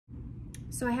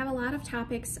So I have a lot of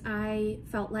topics I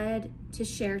felt led to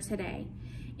share today,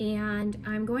 and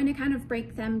I'm going to kind of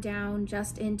break them down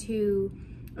just into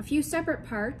a few separate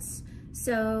parts.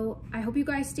 So I hope you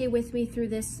guys stay with me through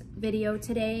this video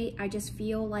today. I just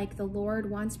feel like the Lord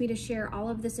wants me to share all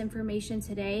of this information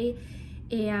today,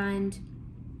 and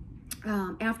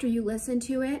after you listen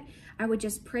to it, I would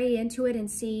just pray into it and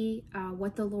see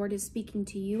what the Lord is speaking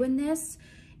to you in this,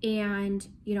 and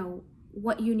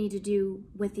what you need to do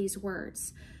with these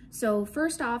words. So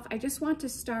first off, I just want to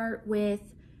start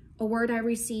with a word I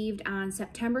received on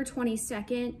September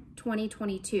 22nd,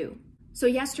 2022. So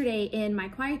yesterday in my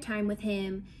quiet time with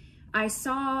him, I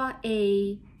saw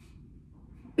a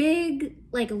big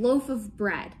loaf of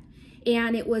bread,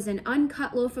 and it was an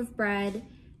uncut loaf of bread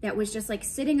that was just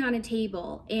sitting on a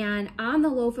table, and on the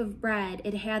loaf of bread,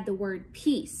 it had the word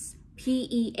peace,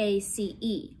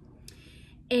 P-E-A-C-E.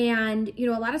 And, a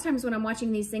lot of times when I'm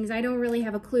watching these things, I don't really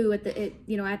have a clue at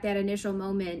that initial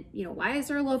moment, why is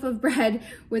there a loaf of bread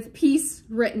with peace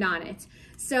written on it?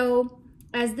 So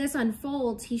as this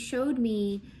unfolds, he showed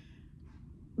me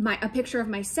a picture of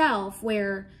myself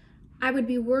where I would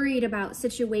be worried about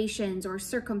situations or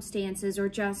circumstances or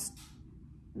just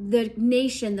the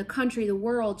nation, the country, the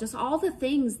world, just all the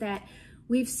things that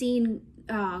we've seen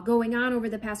going on over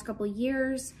the past couple of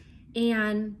years,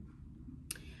 and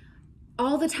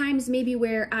all the times maybe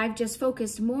where I've just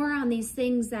focused more on these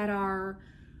things that are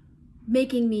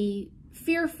making me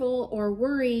fearful or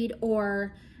worried,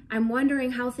 or I'm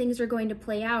wondering how things are going to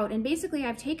play out. And basically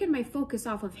I've taken my focus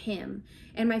off of him,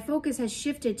 and my focus has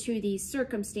shifted to these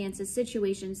circumstances,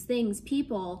 situations, things,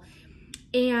 people.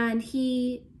 And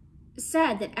he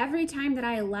said that every time that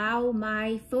I allow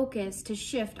my focus to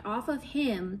shift off of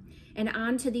him and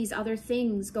onto these other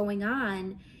things going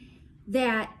on,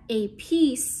 that a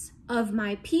piece of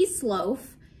my peace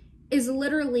loaf is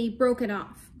literally broken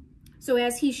off. So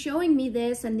as he's showing me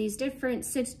this and these different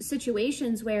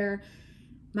situations where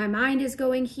my mind is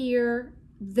going here,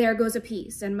 there goes a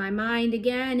piece, and my mind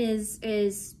again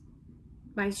is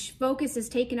my focus is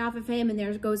taken off of him, and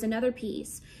there goes another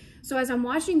piece. So as I'm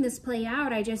watching this play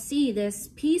out, I just see this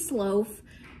peace loaf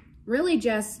really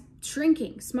just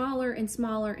shrinking smaller and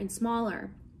smaller and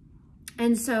smaller.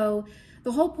 And so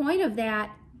the whole point of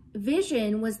that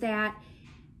vision was that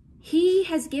he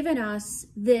has given us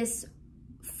this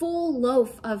full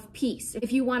loaf of peace.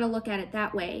 If you want to look at it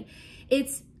that way,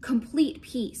 it's complete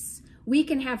peace. We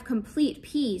can have complete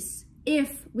peace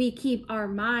if we keep our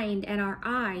mind and our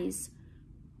eyes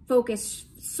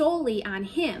focused solely on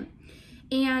him.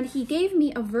 And he gave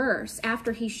me a verse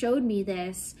after he showed me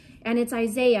this, and it's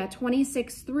Isaiah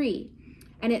 26:3.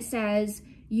 And it says,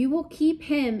 "You will keep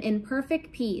him in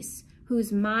perfect peace,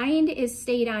 whose mind is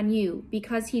stayed on you,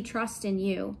 because he trusts in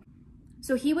you."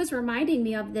 So he was reminding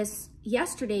me of this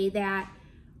yesterday, that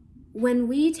when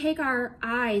we take our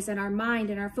eyes and our mind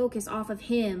and our focus off of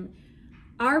him,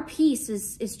 our peace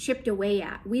is chipped away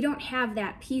at. We don't have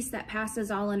that peace that passes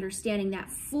all understanding, that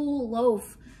full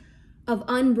loaf of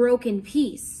unbroken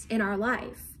peace in our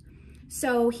life.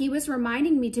 So he was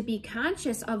reminding me to be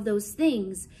conscious of those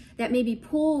things that maybe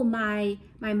pull my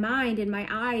mind and my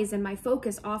eyes and my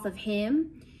focus off of him,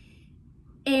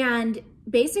 and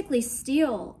basically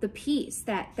steal the peace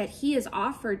that he has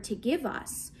offered to give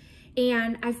us.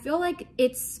 And I feel like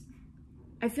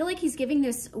he's giving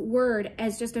this word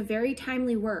as just a very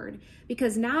timely word,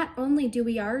 because not only do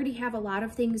we already have a lot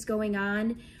of things going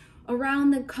on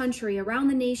around the country, around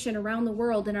the nation, around the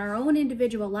world, in our own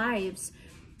individual lives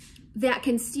that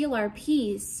can steal our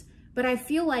peace, but I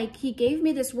feel like he gave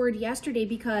me this word yesterday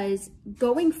because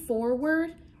going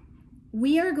forward,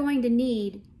 we are going to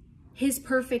need his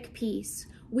perfect peace.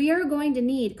 We are going to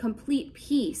need complete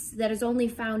peace that is only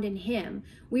found in him.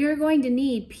 We are going to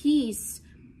need peace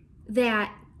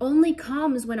that only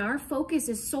comes when our focus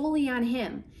is solely on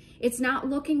him. It's not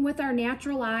looking with our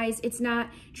natural eyes. It's not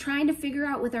trying to figure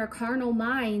out with our carnal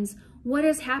minds what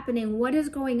is happening, what is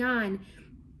going on.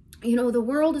 The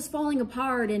world is falling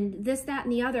apart and this, that,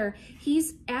 and the other.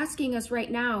 He's asking us right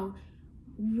now,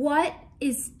 what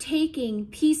is taking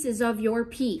pieces of your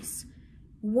peace?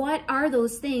 What are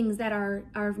those things that are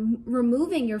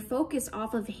removing your focus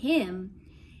off of him?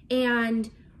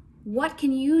 And what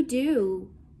can you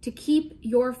do to keep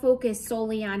your focus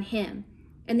solely on him?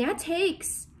 And that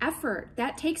takes effort.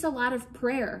 That takes a lot of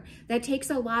prayer. That takes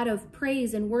a lot of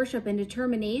praise and worship and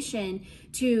determination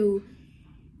to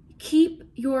keep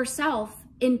yourself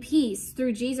in peace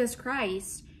through Jesus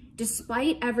Christ,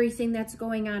 despite everything that's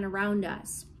going on around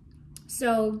us.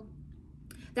 So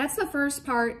That's the first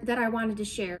part that I wanted to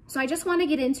share. So I just want to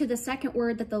get into the second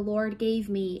word that the Lord gave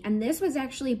me. And this was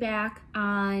actually back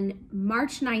on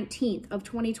March 19th of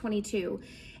 2022.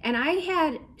 And I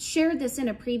had shared this in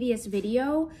a previous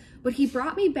video, but he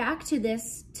brought me back to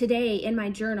this today in my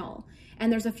journal.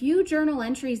 And there's a few journal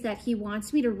entries that he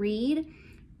wants me to read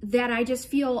that I just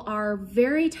feel are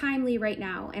very timely right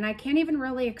now. And I can't even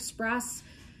really express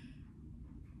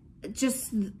just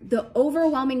the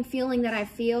overwhelming feeling that I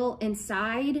feel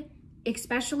inside,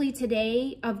 especially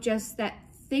today, of just that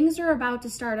things are about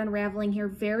to start unraveling here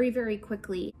very, very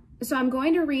quickly. So I'm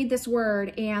going to read this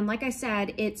word, and like I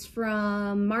said, it's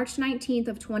from March 19th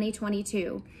of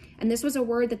 2022. And this was a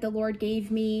word that the Lord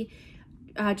gave me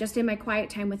just in my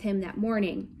quiet time with him that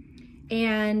morning.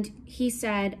 And he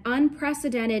said,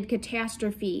 unprecedented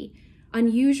catastrophe,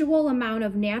 unusual amount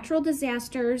of natural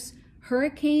disasters,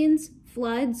 hurricanes,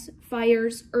 floods,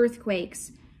 fires,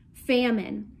 earthquakes,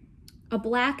 famine. A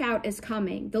blackout is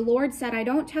coming. The Lord said, I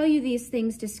don't tell you these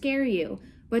things to scare you,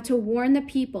 but to warn the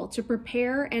people, to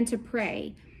prepare and to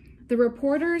pray. The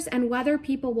reporters and weather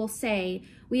people will say,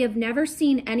 we have never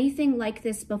seen anything like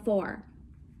this before.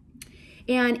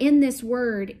 And in this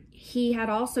word, he had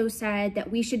also said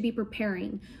that we should be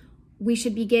preparing. We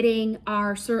should be getting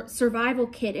our survival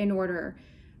kit in order.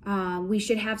 We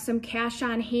should have some cash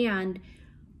on hand,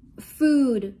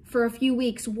 food for a few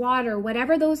weeks, water,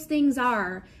 whatever those things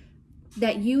are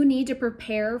that you need to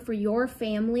prepare for your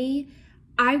family.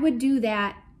 I would do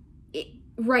that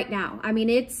right now. I mean,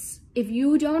 if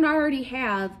you don't already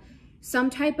have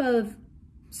some type of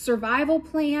survival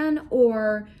plan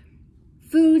or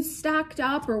food stocked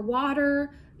up or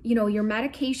water, you know, your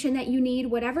medication that you need,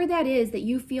 whatever that is that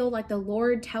you feel like the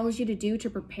Lord tells you to do to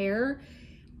prepare,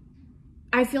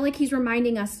 I feel like he's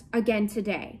reminding us again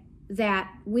today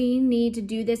that we need to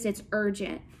do this. It's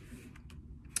urgent.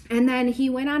 And then he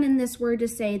went on in this word to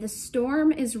say, the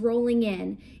storm is rolling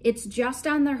in. It's just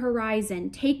on the horizon.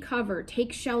 Take cover,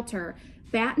 take shelter,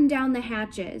 batten down the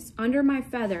hatches. Under my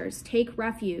feathers, take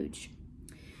refuge.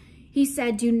 He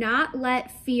said, do not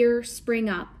let fear spring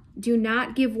up. Do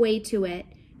not give way to it.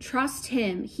 Trust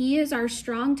him. He is our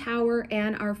strong tower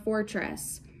and our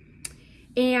fortress.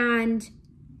 And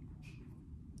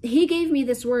he gave me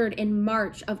this word in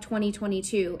March of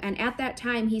 2022. And at that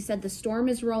time, he said, the storm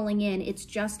is rolling in. It's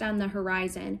just on the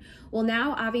horizon. Well,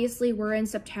 now, obviously, we're in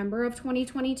September of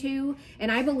 2022.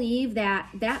 And I believe that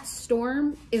that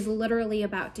storm is literally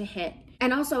about to hit.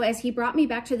 And also, as he brought me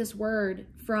back to this word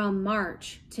from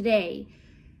March today,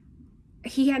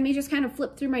 he had me just kind of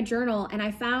flip through my journal. And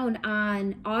I found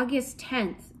on August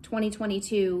 10th,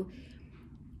 2022,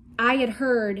 I had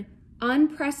heard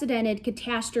unprecedented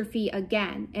catastrophe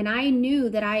again. And I knew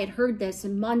that I had heard this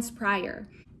months prior.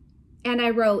 And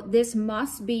I wrote, this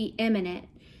must be imminent.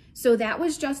 So that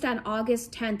was just on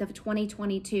August 10th of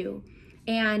 2022.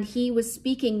 And he was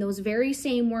speaking those very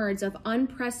same words of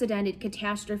unprecedented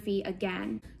catastrophe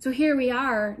again. So here we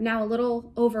are now a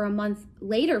little over a month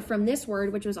later from this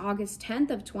word, which was August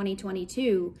 10th of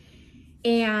 2022.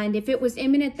 And if it was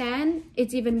imminent then,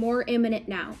 it's even more imminent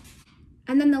now.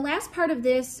 And then the last part of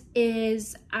this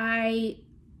is I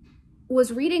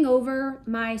was reading over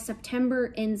my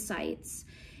September insights,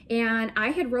 and I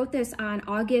had wrote this on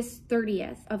August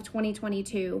 30th of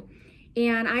 2022.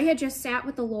 And I had just sat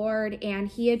with the Lord, and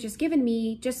he had just given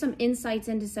me just some insights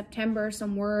into September,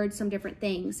 some words, some different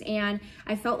things. And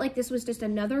I felt like this was just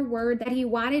another word that he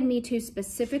wanted me to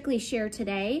specifically share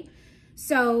today.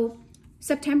 So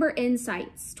September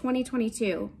insights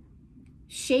 2022,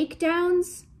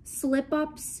 shakedowns,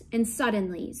 slip-ups, and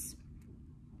suddenlies.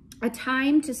 A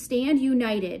time to stand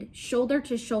united, shoulder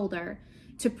to shoulder,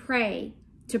 to pray,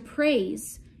 to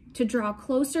praise, to draw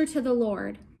closer to the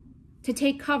Lord, to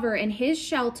take cover in his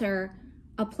shelter,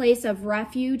 a place of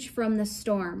refuge from the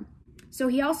storm. So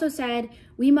he also said,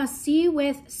 we must see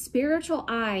with spiritual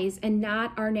eyes and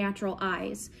not our natural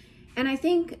eyes. And I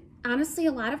think, honestly,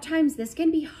 a lot of times this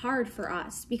can be hard for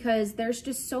us because there's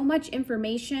just so much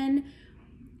information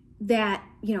that,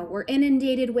 you know, we're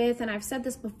inundated with. And I've said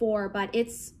this before, but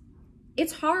it's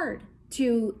hard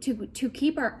to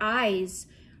keep our eyes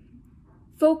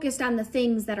focused on the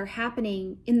things that are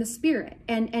happening in the spirit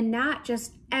and not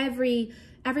just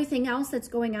everything else that's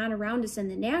going on around us in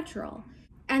the natural.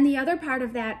 And the other part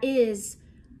of that is,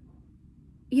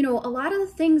 you know, a lot of the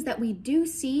things that we do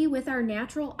see with our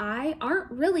natural eye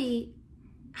aren't really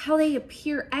how they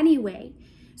appear anyway.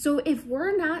 So if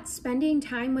we're not spending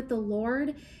time with the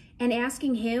Lord and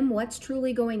asking him what's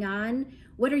truly going on,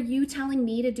 what are you telling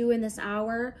me to do in this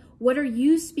hour? What are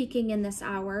you speaking in this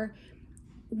hour?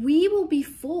 We will be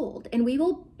fooled and we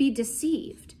will be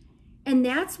deceived. And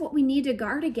that's what we need to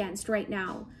guard against right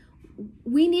now.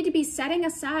 We need to be setting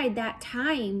aside that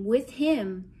time with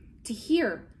him to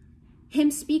hear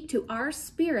him speak to our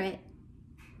spirit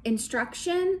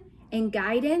instruction and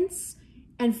guidance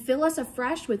and fill us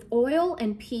afresh with oil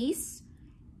and peace,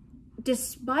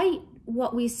 despite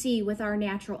what we see with our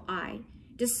natural eye,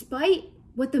 despite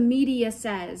what the media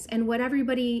says and what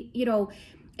everybody,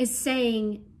 is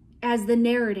saying as the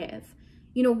narrative.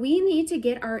 We need to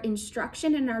get our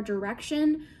instruction and our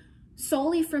direction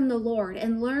solely from the Lord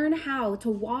and learn how to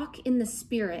walk in the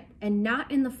spirit and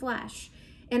not in the flesh.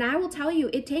 And I will tell you,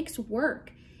 it takes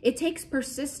work. It takes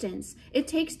persistence. It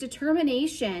takes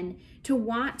determination to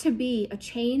want to be a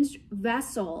changed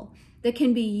vessel that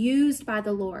can be used by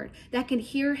the Lord, that can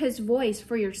hear his voice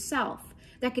for yourself,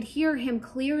 that could hear him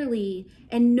clearly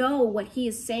and know what he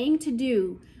is saying to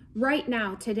do right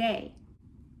now, today.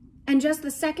 And just the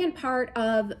second part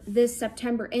of this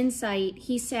September insight,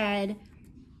 he said,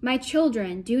 "My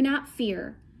children, do not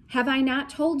fear. Have I not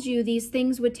told you these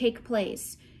things would take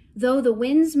place? Though the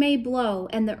winds may blow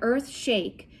and the earth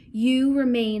shake, you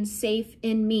remain safe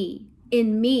in me.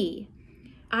 In me.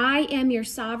 I am your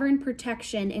sovereign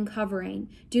protection and covering.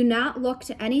 Do not look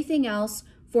to anything else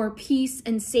for peace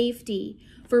and safety,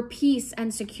 for peace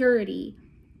and security.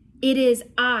 It is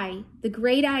I, the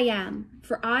great I am,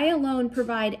 for I alone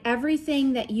provide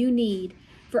everything that you need,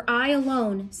 for I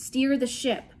alone steer the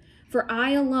ship, for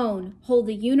I alone hold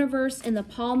the universe in the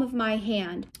palm of my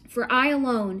hand, for I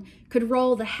alone could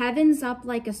roll the heavens up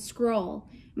like a scroll.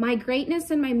 My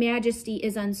greatness and my majesty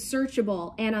is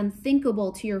unsearchable and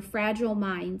unthinkable to your fragile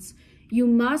minds. You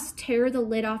must tear the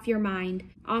lid off your mind,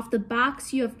 off the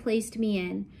box you have placed me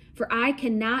in, for I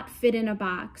cannot fit in a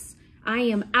box. I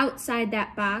am outside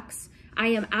that box. I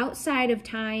am outside of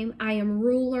time. I am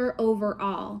ruler over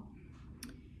all."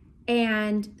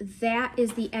 And that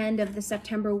is the end of the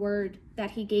September word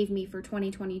that he gave me for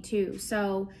 2022.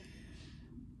 So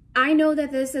I know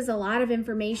that this is a lot of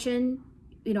information,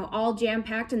 all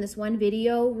jam-packed in this one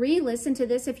video. Re-listen to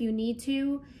this if you need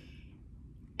to,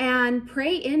 and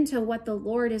pray into what the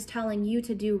Lord is telling you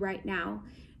to do right now.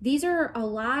 There's a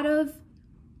lot of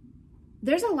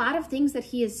things that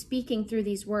he is speaking through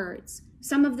these words.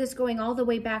 Some of this going all the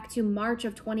way back to March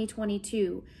of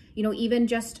 2022, even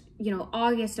just,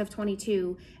 August of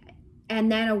 22,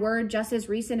 and then a word just as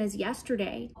recent as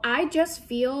yesterday. I just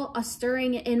feel a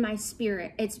stirring in my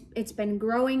spirit. It's been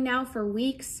growing now for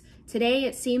weeks. Today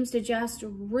it seems to just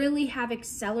really have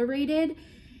accelerated,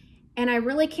 and I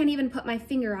really can't even put my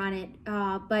finger on it.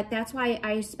 But that's why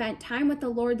I spent time with the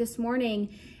Lord this morning,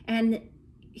 and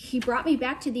he brought me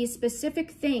back to these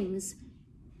specific things,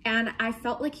 and I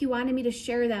felt like he wanted me to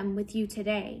share them with you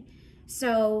today.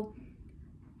 So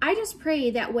I just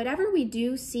pray that whatever we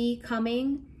do see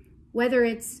coming, whether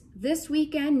it's this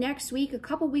weekend, next week, a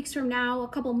couple weeks from now, a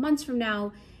couple months from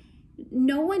now,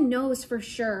 no one knows for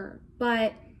sure.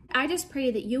 But I just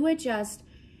pray that you would just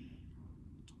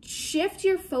shift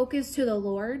your focus to the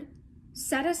Lord,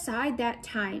 set aside that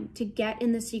time to get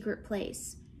in the secret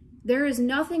place. There is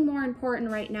nothing more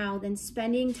important right now than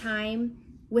spending time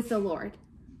with the Lord.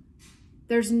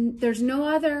 There's no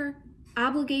other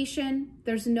obligation.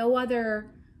 There's no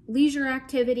other leisure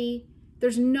activity.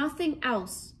 There's nothing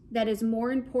else that is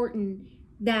more important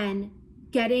than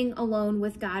getting alone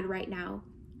with God right now,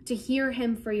 to hear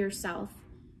him for yourself,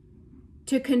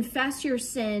 to confess your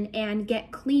sin and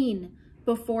get clean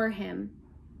before him,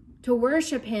 to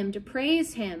worship him, to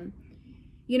praise him.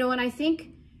 And I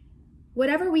think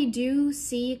whatever we do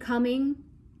see coming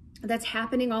that's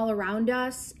happening all around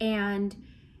us, and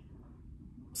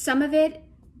some of it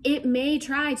may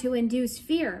try to induce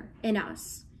fear in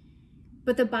us.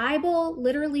 But the Bible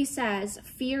literally says,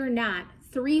 fear not,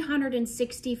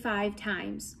 365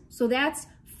 times. So that's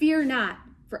fear not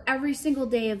for every single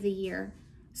day of the year.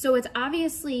 So it's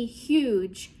obviously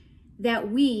huge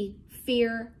that we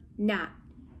fear not.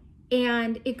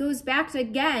 And it goes back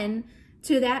again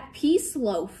to that peace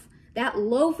loaf, that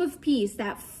loaf of peace,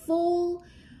 that full,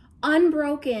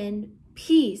 unbroken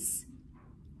peace,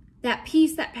 that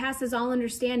peace that passes all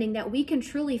understanding that we can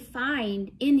truly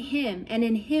find in him and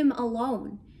in him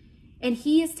alone. And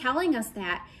he is telling us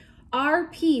that our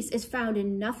peace is found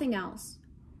in nothing else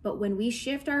but when we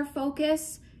shift our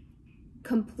focus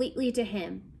completely to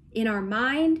him, in our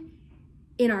mind,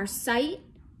 in our sight,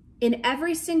 in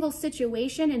every single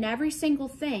situation, in every single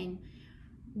thing.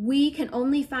 We can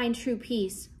only find true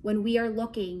peace when we are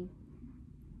looking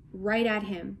right at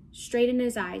him, straight in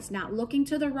his eyes, not looking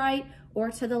to the right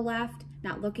or to the left,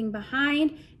 not looking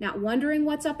behind, not wondering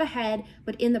what's up ahead,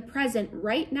 but in the present,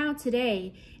 right now,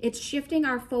 today. It's shifting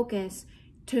our focus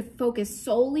to focus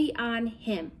solely on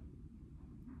him.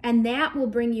 And that will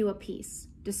bring you a peace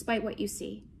despite what you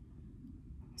see.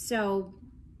 So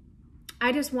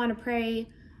I just want to pray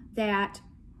that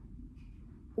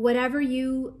whatever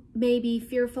you may be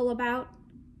fearful about,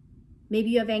 maybe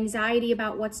you have anxiety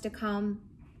about what's to come,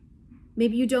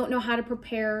 maybe you don't know how to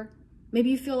prepare, maybe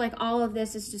you feel like all of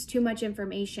this is just too much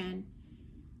information.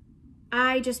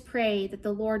 I just pray that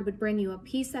the Lord would bring you a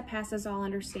peace that passes all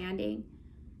understanding,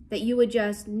 that you would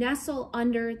just nestle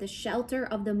under the shelter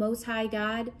of the Most High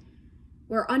God,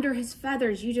 where under his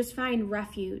feathers you just find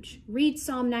refuge. Read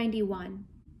Psalm 91.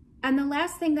 And the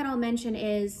last thing that I'll mention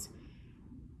is,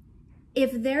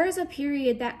 if there is a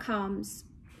period that comes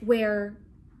where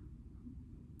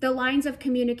the lines of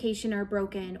communication are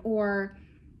broken, or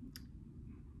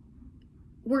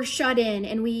we're shut in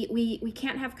and we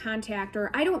can't have contact,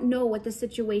 or I don't know what the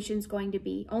situation's going to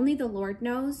be, only the Lord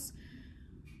knows,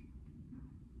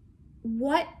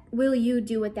 what will you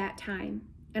do at that time?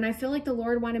 And I feel like the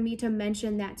Lord wanted me to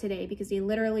mention that today because he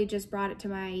literally just brought it to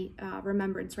my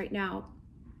remembrance right now.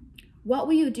 What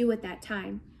will you do at that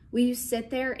time? Will you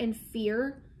sit there in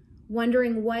fear,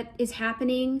 wondering what is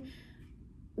happening,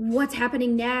 what's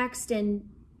happening next, and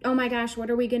oh my gosh, what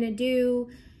are we going to do?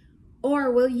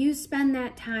 Or will you spend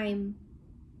that time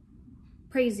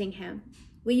praising him?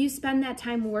 Will you spend that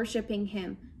time worshiping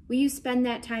him? Will you spend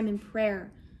that time in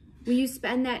prayer? Will you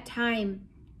spend that time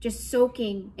just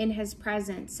soaking in his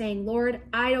presence, saying, Lord,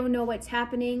 I don't know what's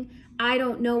happening. I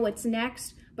don't know what's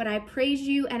next, but I praise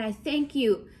you and I thank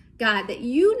you, God, that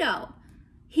you know.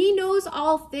 He knows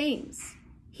all things.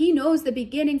 He knows the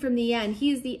beginning from the end.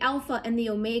 He is the Alpha and the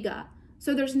Omega.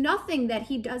 So there's nothing that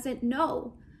he doesn't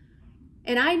know.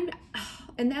 And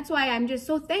that's why I'm just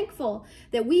so thankful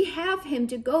that we have him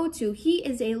to go to. He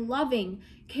is a loving,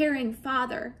 caring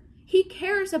Father. He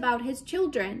cares about his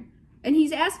children. And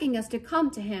he's asking us to come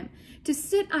to him, to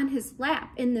sit on his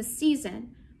lap in this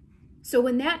season. So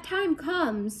when that time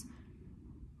comes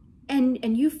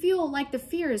and you feel like the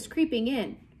fear is creeping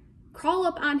in, crawl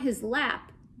up on his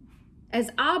lap as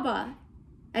Abba,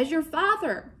 as your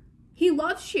Father. He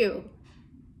loves you.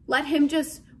 Let him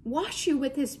just wash you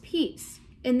with his peace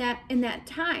in that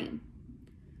time.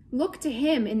 Look to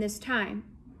him in this time.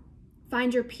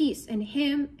 Find your peace in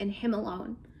him and him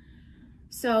alone.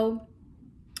 So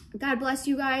God bless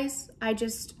you guys. I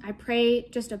pray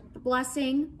just a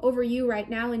blessing over you right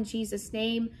now in Jesus'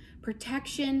 name.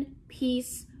 Protection,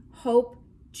 peace, hope,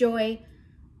 joy.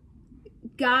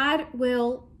 God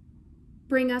will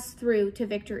bring us through to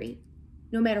victory,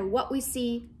 no matter what we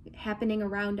see happening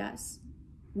around us.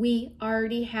 We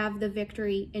already have the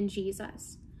victory in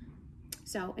Jesus.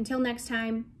 So until next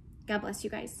time, God bless you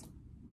guys.